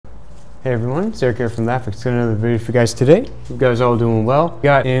Hey everyone, it's Eric here from Lafix. Got another video for you guys today. You guys all doing well.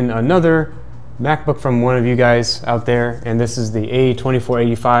 Got in another MacBook from one of you guys out there, and this is the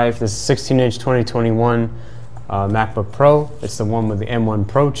A2485. This is 16-inch 2021 MacBook Pro. It's the one with the M1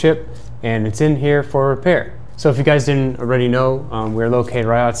 Pro chip, and it's in here for repair. So if you guys didn't already know, we're located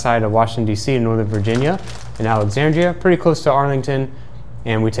right outside of Washington, D.C. in Northern Virginia, in Alexandria, pretty close to Arlington,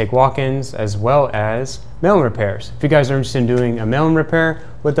 and we take walk-ins as well as mail-in repairs. If you guys are interested in doing a mail-in repair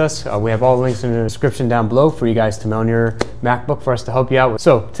with us, we have all the links in the description down below for you guys to mail in your MacBook for us to help you out with.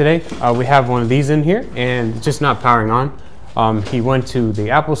 So today we have one of these in here, and it's just not powering on. He went to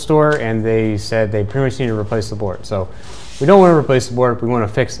the Apple store and they said they pretty much need to replace the board. So we don't want to replace the board, we want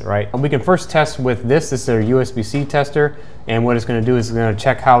to fix it, right? We can first test with this. This is a USB-C tester, and what it's going to do is it's going to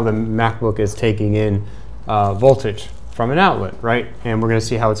check how the MacBook is taking in voltage from an outlet, right? And we're going to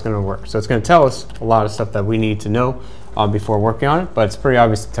see how it's going to work. So it's going to tell us a lot of stuff that we need to know before working on it, but it's pretty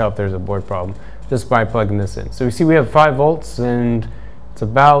obvious to tell if there's a board problem just by plugging this in. So you see we have 5 volts, and it's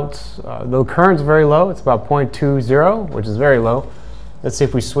about, the current's very low. It's about 0.20, which is very low. Let's see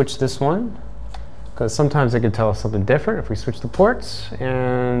if we switch this one, because sometimes it can tell us something different if we switch the ports,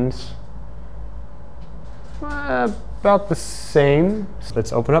 and about the same. So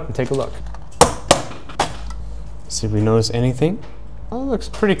let's open up and take a look. See if we notice anything. Oh, it looks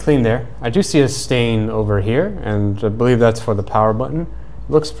pretty clean there. I do see a stain over here, and I believe that's for the power button. It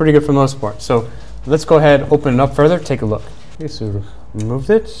looks pretty good for the most part. So let's go ahead, open it up further, take a look. Okay, so removed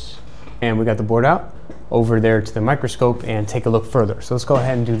it, and we got the board out over there to the microscope and take a look further. So let's go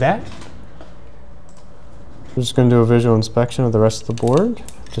ahead and do that. We're just going to do a visual inspection of the rest of the board,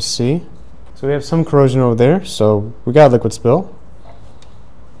 just see. So we have some corrosion over there, so we got a liquid spill.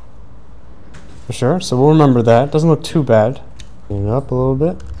 For sure, so we'll remember that. Doesn't look too bad. Clean it up a little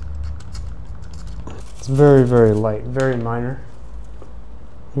bit. It's very, very light, very minor.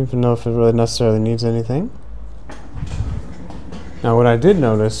 I don't even know if it really necessarily needs anything. Now what I did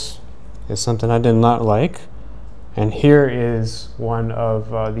notice is something I did not like, and here is one of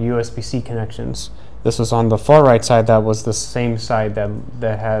the USB-C connections. This was on the far right side. That was the same side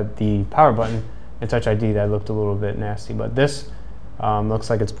that had the power button and Touch ID. That looked a little bit nasty, but this looks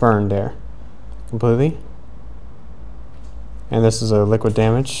like it's burned there completely. And this is a liquid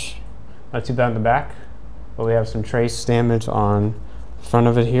damage. Not too bad on the back, but we have some trace damage on the front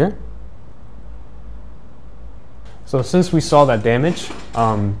of it here. So since we saw that damage,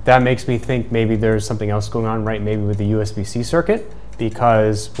 that makes me think maybe there's something else going on, right? Maybe with the USB-C circuit,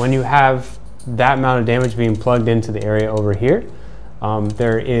 because when you have that amount of damage being plugged into the area over here,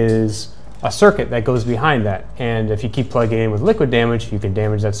 there is a circuit that goes behind that. And if you keep plugging in with liquid damage, you can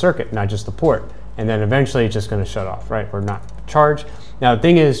damage that circuit, not just the port. And then eventually it's just going to shut off, right? Or not charge. Now the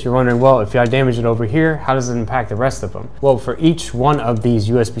thing is, you're wondering, well, if I damage it over here, how does it impact the rest of them? Well, for each one of these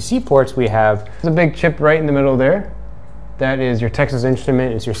USB-C ports, we have a big chip right in the middle there. That is your Texas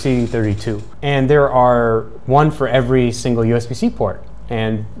Instrument, it's your CD32. And there are one for every single USB-C port.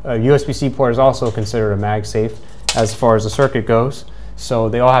 And a USB-C port is also considered a MagSafe as far as the circuit goes. So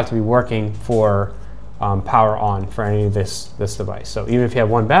they all have to be working for power on for any of this device. So even if you have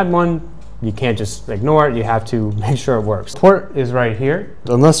one bad one, you can't just ignore it. You have to make sure it works. The port is right here.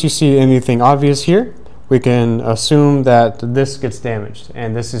 Unless you see anything obvious here, we can assume that this gets damaged.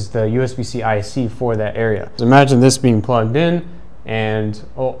 And this is the USB-C IC for that area. So imagine this being plugged in, and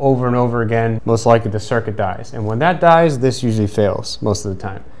over and over again, most likely the circuit dies. And when that dies, this usually fails most of the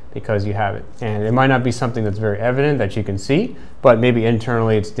time because you have it. And it might not be something that's very evident that you can see, but maybe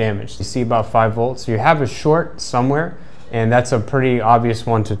internally it's damaged. You see about 5 volts. So you have a short somewhere, and that's a pretty obvious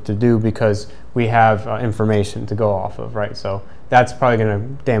one to do because we have information to go off of, right? So that's probably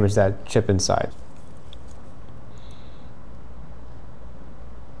going to damage that chip inside.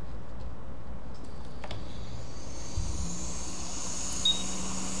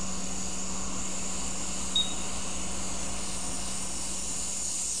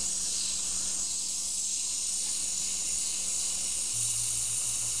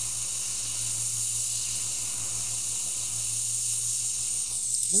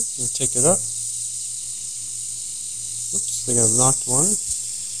 We'll take it up. Oops, I think I've knocked one. It's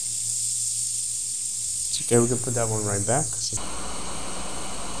okay, we can put that one right back.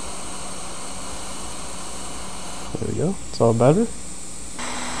 There we go, it's all better.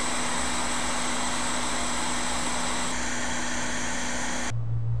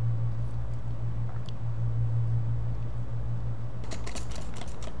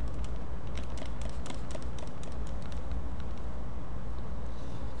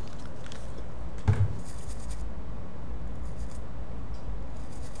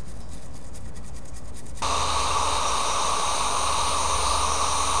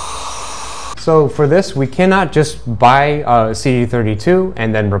 So for this, we cannot just buy a CD32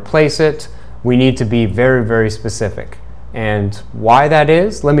 and then replace it. We need to be very, very specific. And why that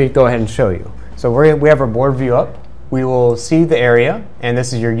is, let me go ahead and show you. So we have our board view up. We will see the area, and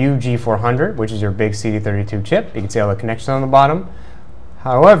this is your UG400, which is your big CD32 chip. You can see all the connections on the bottom.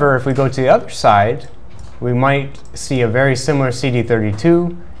 However, if we go to the other side, we might see a very similar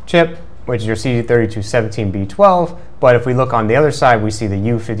CD32 chip, which is your CD3217B12. But if we look on the other side, we see the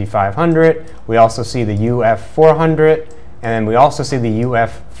U5500. We also see the UF400, and then we also see the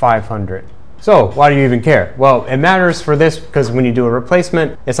UF500. So why do you even care? Well, it matters for this because when you do a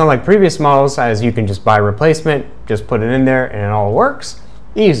replacement, it's not like previous models as you can just buy a replacement, just put it in there and it all works.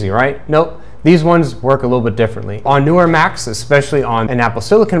 Easy, right? Nope. These ones work a little bit differently. On newer Macs, especially on Apple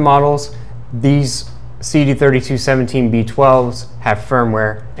Silicon models, these CD3217B12s have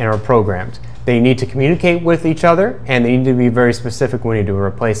firmware and are programmed. They need to communicate with each other, and they need to be very specific when you do a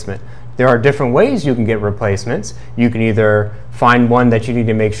replacement. There are different ways you can get replacements. You can either find one that you need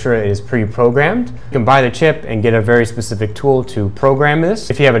to make sure it is pre-programmed. You can buy the chip and get a very specific tool to program this.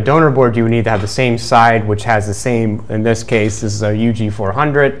 If you have a donor board, you would need to have the same side, which has the same, in this case, this is a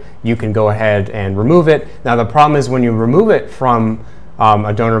UG400. You can go ahead and remove it. Now the problem is when you remove it from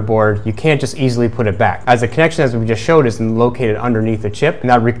a donor board, you can't just easily put it back. As the connection, as we just showed, is located underneath the chip, and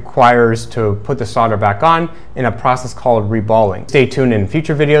that requires to put the solder back on in a process called reballing. Stay tuned in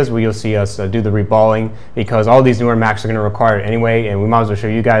future videos where you'll see us do the reballing, because all these newer Macs are going to require it anyway, and we might as well show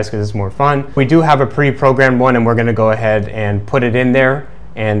you guys because it's more fun. We do have a pre-programmed one, and we're going to go ahead and put it in there,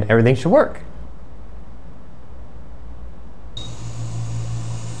 and everything should work.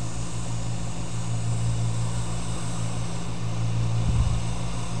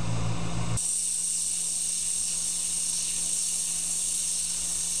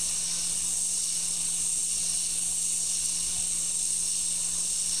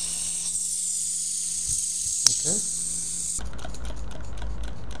 Okay.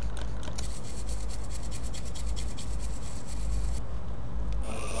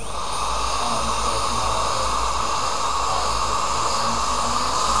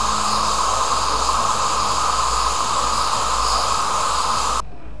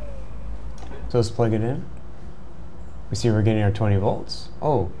 So let's plug it in. We see we're getting our 20 volts.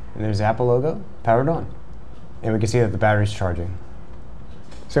 Oh, and there's the Apple logo, powered on. And we can see that the battery's charging.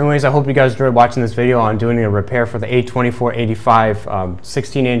 So anyways, I hope you guys enjoyed watching this video on doing a repair for the A2485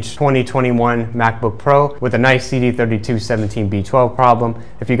 16-inch 2021 MacBook Pro with a nice CD3217B12 problem.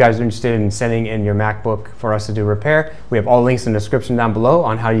 If you guys are interested in sending in your MacBook for us to do repair, we have all links in the description down below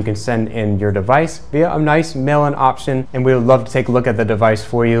on how you can send in your device via a nice mail-in option, and we would love to take a look at the device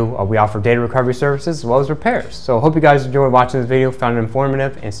for you. We offer data recovery services as well as repairs. So I hope you guys enjoyed watching this video, found it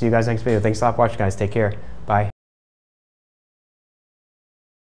informative, and see you guys next video. Thanks a lot for watching, guys. Take care.